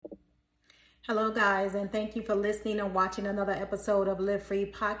Hello, guys, and thank you for listening and watching another episode of Live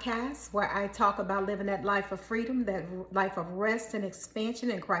Free Podcast, where I talk about living that life of freedom, that life of rest and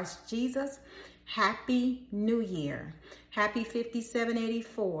expansion in Christ Jesus. Happy New Year. Happy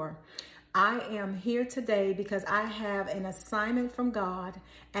 5784. I am here today because I have an assignment from God,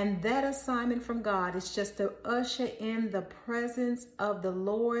 and that assignment from God is just to usher in the presence of the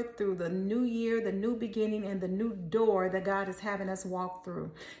Lord through the new year, the new beginning, and the new door that God is having us walk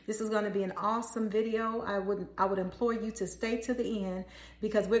through. This is going to be an awesome video. I would implore you to stay to the end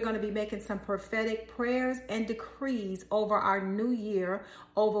because we're going to be making some prophetic prayers and decrees over our new year,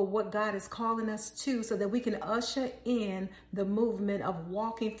 over what God is calling us to, so that we can usher in the movement of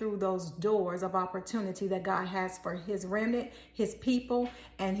walking through those doors of opportunity that God has for his remnant, his people,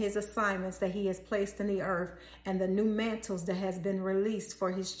 and his assignments that he has placed in the earth, and the new mantles that has been released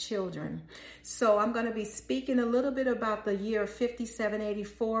for his children. So I'm going to be speaking a little bit about the year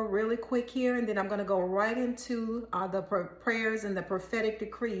 5784 really quick here, and then I'm going to go right into the prayers and the prophetic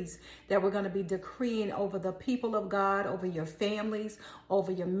decrees that we're going to be decreeing over the people of God, over your families,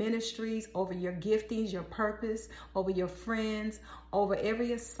 over your ministries, over your giftings, your purpose, over your friends, over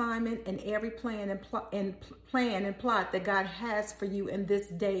every assignment and every plan and plot that God has for you in this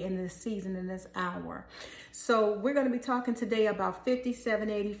day, in this season, in this hour. So we're going to be talking today about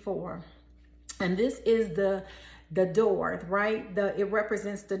 5784. And this is the door, right? It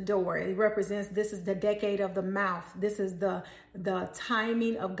represents the door. It represents, this is the decade of the mouth. This is the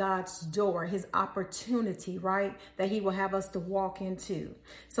timing of God's door, his opportunity, right? That he will have us to walk into.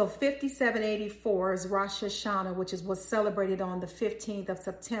 So 5784 is Rosh Hashanah, which was celebrated on the 15th of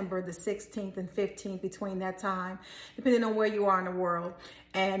September, the 16th and 15th, between that time, depending on where you are in the world.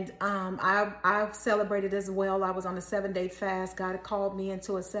 And I've celebrated as well. I was on a 7-day fast. God called me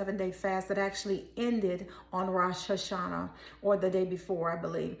into a 7-day fast that actually ended on Rosh Hashanah, or the day before, I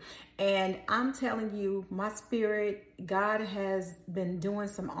believe. And I'm telling you, my spirit, God has been doing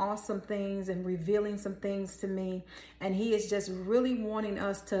some awesome things and revealing some things to me. And he is just really wanting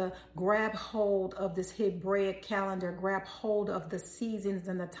us to grab hold of this Hebraic calendar, grab hold of the seasons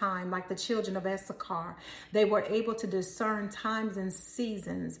and the time, like the children of Issachar. They were able to discern times and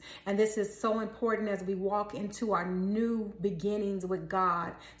seasons. And this is so important as we walk into our new beginnings with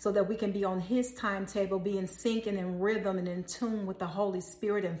God, so that we can be on his timetable, be in sync and in rhythm and in tune with the Holy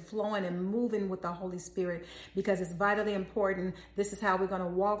Spirit, and flowing and moving with the Holy Spirit, because it's vitally important. This is how we're going to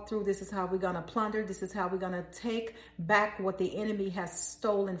walk through. This is how we're going to plunder. This is how we're going to take back what the enemy has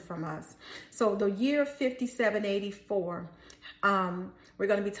stolen from us. So the year 5784, we're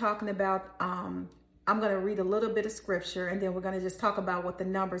going to be talking about, I'm going to read a little bit of scripture, and then we're going to just talk about what the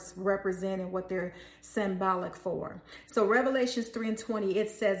numbers represent and what they're symbolic for. So Revelations 3:20, it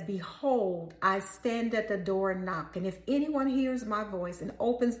says, "Behold, I stand at the door and knock. And if anyone hears my voice and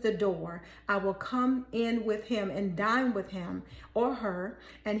opens the door, I will come in with him and dine with him or her,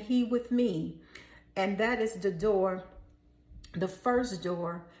 and he with me." And that is the door, the first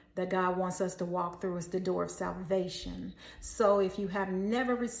door that God wants us to walk through, is the door of salvation. So if you have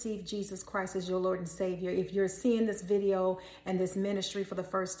never received Jesus Christ as your Lord and Savior, if you're seeing this video and this ministry for the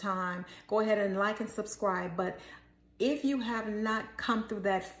first time, go ahead and like and subscribe. But if you have not come through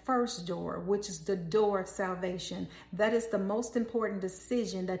that first door, which is the door of salvation, that is the most important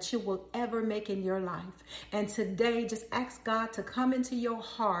decision that you will ever make in your life. And today, just ask God to come into your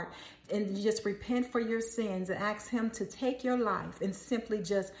heart and just repent for your sins, and ask him to take your life and simply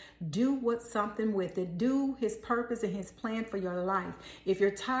just do something with it. Do his purpose and his plan for your life. If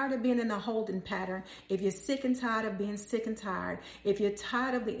you're tired of being in a holding pattern, if you're sick and tired of being sick and tired, if you're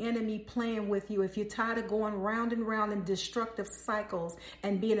tired of the enemy playing with you, if you're tired of going round and round in destructive cycles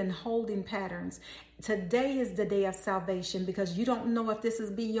and being in holding patterns, today is the day of salvation, because you don't know if this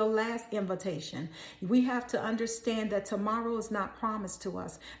will be your last invitation. We have to understand that tomorrow is not promised to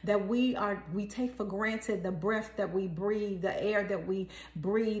us, that we take for granted the breath that we breathe, the air that we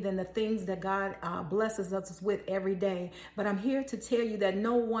breathe, and the things that God blesses us with every day. But I'm here to tell you that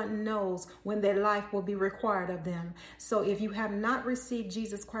no one knows when their life will be required of them. So if you have not received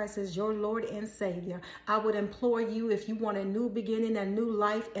Jesus Christ as your Lord and Savior, I would implore you, if you want a new beginning, a new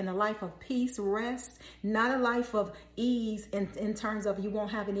life, and a life of peace, rest, not a life of ease in terms of you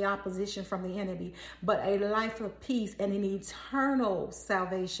won't have any opposition from the enemy, but a life of peace and an eternal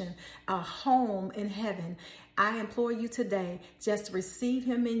salvation, a home in heaven. I implore you today, just receive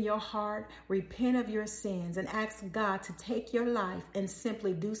him in your heart, repent of your sins, and ask God to take your life and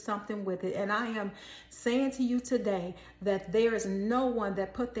simply do something with it. And I am saying to you today that there is no one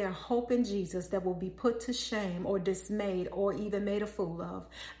that put their hope in Jesus that will be put to shame or dismayed or even made a fool of.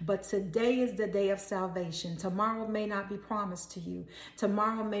 But today is the day of salvation. Tomorrow may not be promised to you.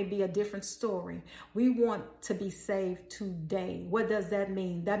 Tomorrow may be a different story. We want to be saved today. What does that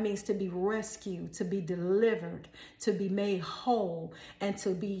mean? That means to be rescued, to be delivered, to be made whole, and to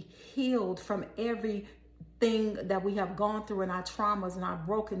be healed from every thing that we have gone through in our traumas and our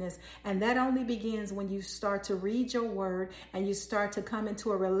brokenness. And that only begins when you start to read your word and you start to come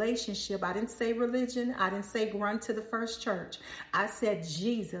into a relationship. I didn't say religion. I didn't say run to the first church. I said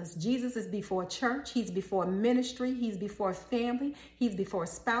Jesus. Jesus is before church. He's before ministry. He's before family. He's before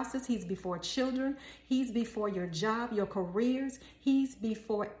spouses. He's before children. He's before your job, your careers. He's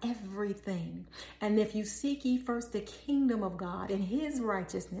before everything. And if you seek ye first the kingdom of God and his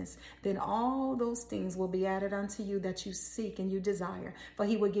righteousness, then all those things will be added unto you that you seek and you desire. For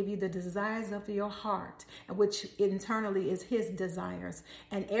he will give you the desires of your heart, which internally is his desires.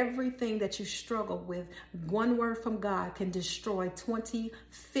 And everything that you struggle with, one word from God can destroy 20,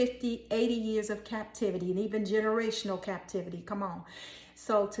 50, 80 years of captivity and even generational captivity. Come on.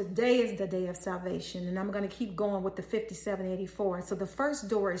 So today is the day of salvation, and I'm going to keep going with the 5784. So the first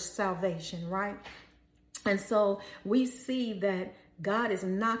door is salvation, right? And so we see that God is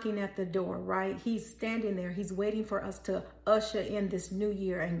knocking at the door, right? He's standing there. He's waiting for us to usher in this new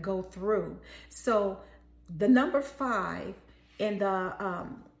year and go through. So the number 5 in the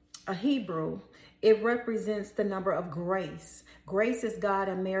Hebrew, it represents the number of grace. Grace is God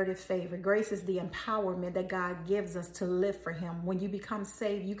unmerited favor. Grace is the empowerment that God gives us to live for him. When you become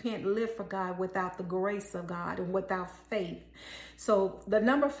saved, you can't live for God without the grace of God and without faith. So the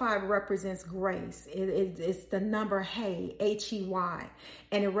number 5 represents grace. It's the number H-E-Y,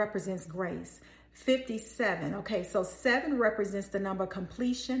 and it represents grace. 57. Okay, so 7 represents the number of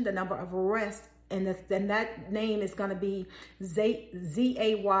completion, the number of rest, and then that name is going to be Z-A-Y-I-N,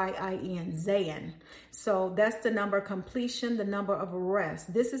 Zayin. So that's the number of completion, the number of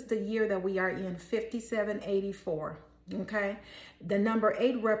rest. This is the year that we are in, 5784. Okay. The number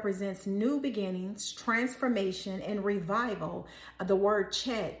 8 represents new beginnings, transformation, and revival. The word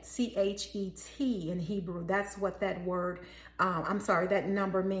chet, C-H-E-T in Hebrew. That's what that word, that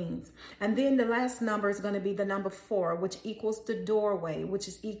number means. And then the last number is going to be the number 4, which equals the doorway, which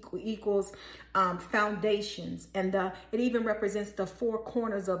is equals foundations. And it even represents the 4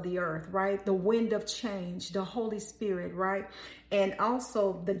 corners of the earth, right? The wind of change, the Holy Spirit, right? And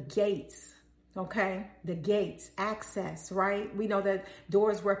also the gates. Okay, the gates, access, right? We know that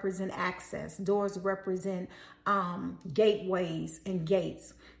doors represent access. Doors represent gateways and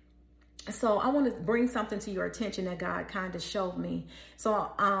gates. So I want to bring something to your attention that God kind of showed me.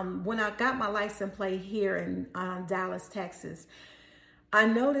 So when I got my license plate here in Dallas, Texas, I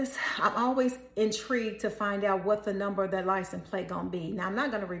noticed I'm always intrigued to find out what the number of that license plate gonna be. Now, I'm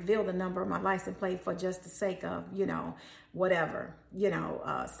not gonna reveal the number of my license plate for just the sake of,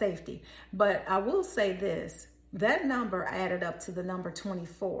 safety. But I will say this, that number added up to the number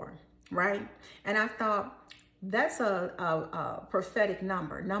 24, right? And I thought, that's a prophetic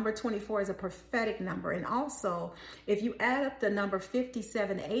number. Number 24 is a prophetic number. And also, if you add up the number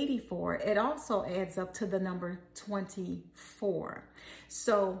 5784, it also adds up to the number 24.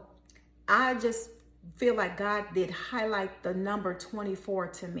 So I just feel like God did highlight the number 24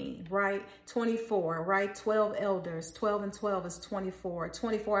 to me, right? 24, right? 12 elders, 12 and 12 is 24,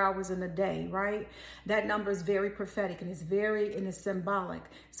 24 hours in a day, right? That number is very prophetic and it's symbolic.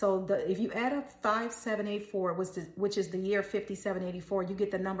 So if you add up 5784, which is the year 5784, you get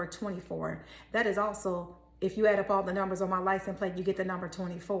the number 24. That is also, if you add up all the numbers on my license plate, you get the number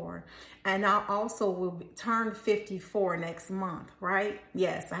 24. And I also will turn 54 next month, right?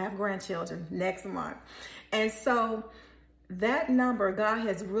 Yes, I have grandchildren next month. And so that number, God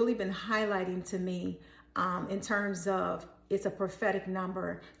has really been highlighting to me in terms of it's a prophetic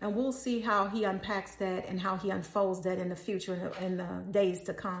number. And we'll see how he unpacks that and how he unfolds that in the future, in the days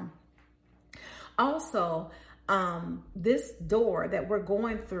to come. Also, this door that we're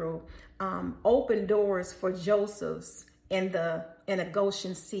going through opened doors for Joseph's in a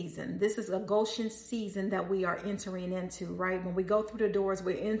Goshen season. This is a Goshen season that we are entering into, right? When we go through the doors,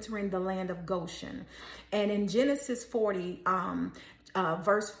 we're entering the land of Goshen. And in Genesis 40,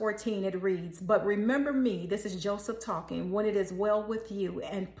 verse 14, it reads, "But remember me," this is Joseph talking, "when it is well with you,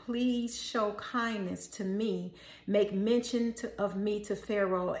 and please show kindness to me. Make mention of me to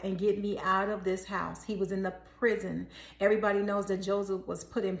Pharaoh and get me out of this house." He was in the prison. Everybody knows that Joseph was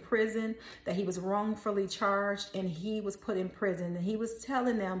put in prison, that he was wrongfully charged, and he was put in prison. And he was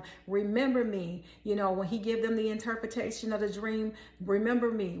telling them, remember me. You know, when he gave them the interpretation of the dream,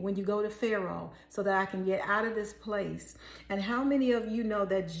 remember me when you go to Pharaoh so that I can get out of this place. And how many of you know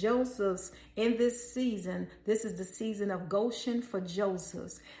that Joseph's in this season, this is the season of Goshen for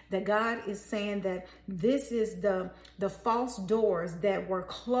Joseph's, that God is saying that this is the false doors that were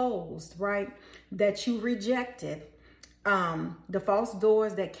closed, right? That you rejected, the false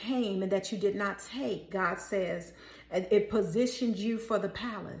doors that came and that you did not take. God says it positioned you for the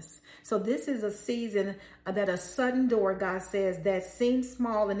palace. So this is a season that a sudden door, God says, that seems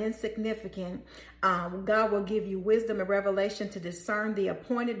small and insignificant. God will give you wisdom and revelation to discern the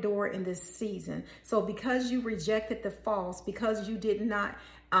appointed door in this season. So because you rejected the false, because you did not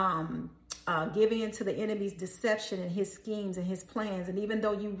give in to the enemy's deception and his schemes and his plans, and even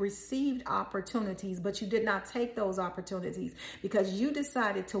though you received opportunities, but you did not take those opportunities because you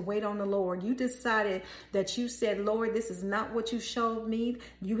decided to wait on the Lord. You decided that you said, Lord, this is not what you showed me.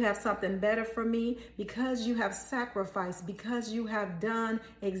 You have something better for me. Because you have sacrificed, because you have done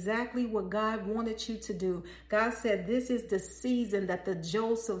exactly what God wanted you to do. God said this is the season that the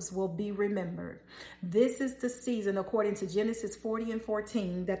Josephs will be remembered. This is the season, according to Genesis 40 and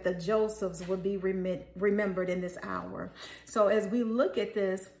 14, that the Josephs will be remembered in this hour. So as we look at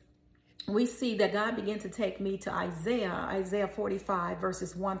this, we see that God began to take me to Isaiah 45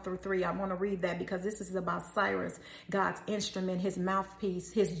 verses 1 through 3. I want to read that because this is about Cyrus, God's instrument, his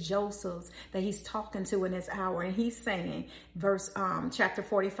mouthpiece, his Josephs that he's talking to in this hour. And he's saying, chapter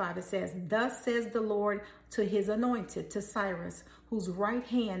 45, it says, "Thus says the Lord to his anointed, to Cyrus, whose right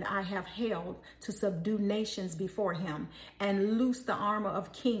hand I have held to subdue nations before him and loose the armor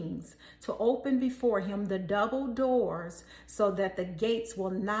of kings, to open before him the double doors so that the gates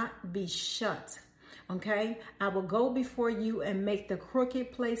will not be shut." Okay, "I will go before you and make the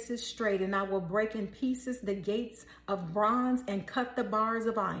crooked places straight, and I will break in pieces the gates of bronze and cut the bars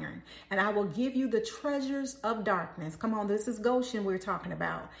of iron. And I will give you the treasures of darkness." Come on, this is Goshen we're talking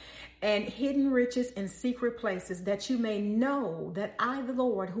about. "And hidden riches in secret places, that you may know that I, the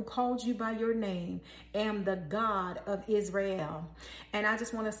Lord, who called you by your name, am the God of Israel." And I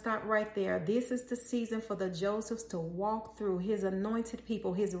just want to stop right there. This is the season for the Josephs to walk through, his anointed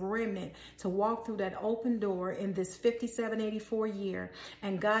people, his remnant, to walk through that open door in this 5784 year.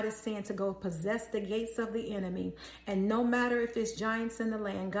 And God is saying to go possess the gates of the enemy. And no matter if it's giants in the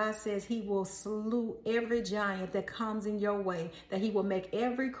land, God says he will slew every giant that comes in your way, that he will make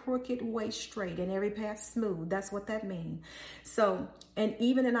every crooked way straight and every path smooth. That's what that means. So, and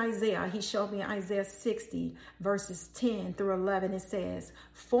even in Isaiah, he showed me in Isaiah 60 verses 10 through 11, it says,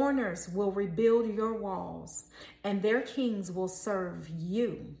 "Foreigners will rebuild your walls, and their kings will serve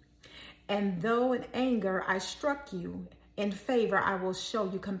you. And though in anger I struck you, in favor I will show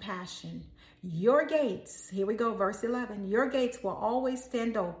you compassion. Your gates," here we go, verse 11, "your gates will always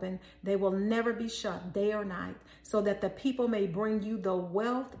stand open. They will never be shut day or night, so that the people may bring you the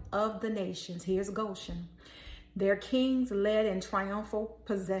wealth of the nations." Here's Goshen. "Their kings led in triumphal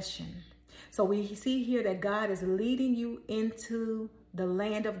possession." So we see here that God is leading you into the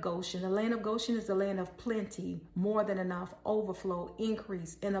land of Goshen. The land of Goshen is the land of plenty, more than enough, overflow,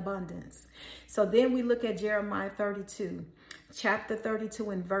 increase, and abundance. So then we look at Jeremiah 32. Chapter 32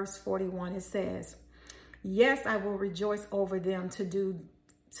 and verse 41, it says, "Yes, I will rejoice over them to do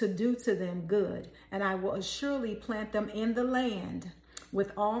to them good, and I will assuredly plant them in the land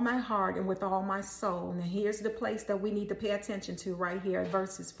with all my heart and with all my soul." Now here's the place that we need to pay attention to right here,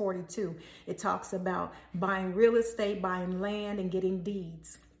 verses 42. It talks about buying real estate, buying land, and getting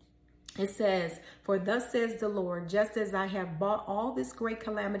deeds. It says, "For thus says the Lord, just as I have brought all this great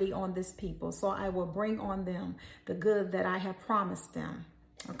calamity on this people, so I will bring on them the good that I have promised them."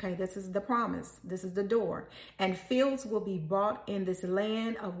 Okay, this is the promise. This is the door. "And fields will be bought in this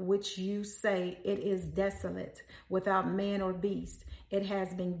land of which you say it is desolate, without man or beast. It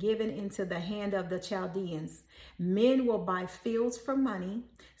has been given into the hand of the Chaldeans. Men will buy fields for money,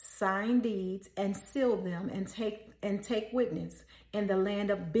 sign deeds, and seal them, and take witness in the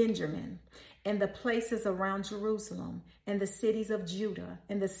land of Benjamin, in the places around Jerusalem, in the cities of Judah,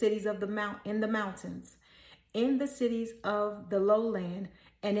 in the cities of in the mountains, in the cities of the lowland,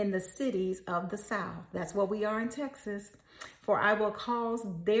 and in the cities of the south." That's what we are in Texas. For I will cause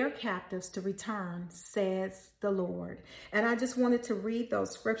their captives to return, says the Lord. And I just wanted to read those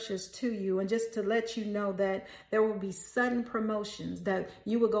scriptures to you and just to let you know that there will be sudden promotions, that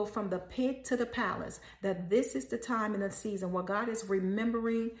you will go from the pit to the palace, that this is the time in the season where God is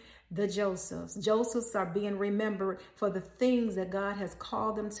remembering the Josephs. Josephs are being remembered for the things that God has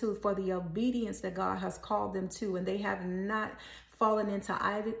called them to, for the obedience that God has called them to, and they have not fallen into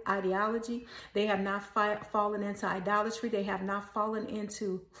ideology. They have not fallen into idolatry. They have not fallen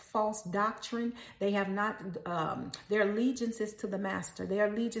into false doctrine. They have not, their allegiance is to the Master. Their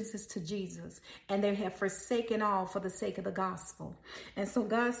allegiance is to Jesus. And they have forsaken all for the sake of the gospel. And so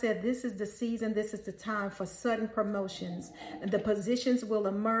God said, this is the season, this is the time for sudden promotions. And the positions will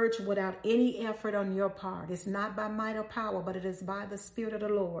emerge without any effort on your part. It's not by might or power, but it is by the Spirit of the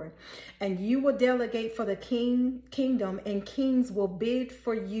Lord. And you will delegate for the kingdom, and kings will bid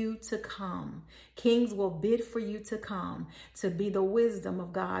for you to come. Kings will bid for you to come, to be the wisdom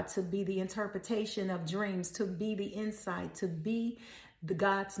of God, to be the interpretation of dreams, to be the insight, to be the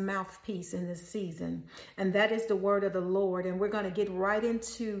God's mouthpiece in this season. And that is the word of the Lord. And we're going to get right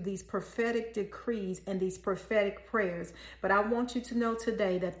into these prophetic decrees and these prophetic prayers. But I want you to know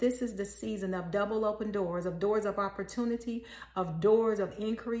today that this is the season of double open doors, of doors of opportunity, of doors of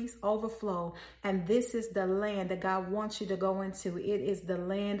increase, overflow. And this is the land that God wants you to go into. It is the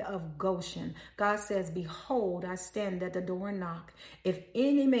land of Goshen. God says, behold, I stand at the door and knock. If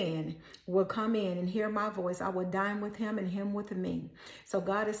any man will come in and hear my voice, I will dine with him and him with me. So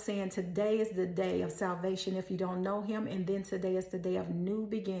God is saying today is the day of salvation if you don't know him. And then today is the day of new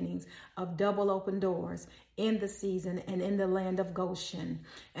beginnings, of double open doors in the season and in the land of Goshen.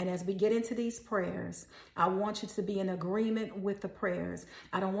 And as we get into these prayers, I want you to be in agreement with the prayers.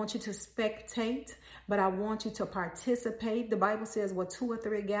 I don't want you to spectate, but I want you to participate. The Bible says, where two or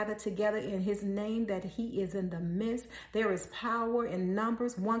three gather together in his name, that he is in the midst. There is power in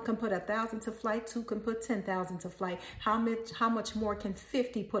numbers. One can put 1,000 to flight. Two can put 10,000 to flight. How much more can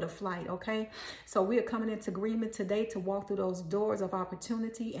 50 put a flight? Okay. So we are coming into agreement today to walk through those doors of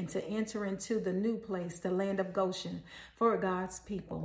opportunity and to enter into the new place, the land of Goshen, for God's people.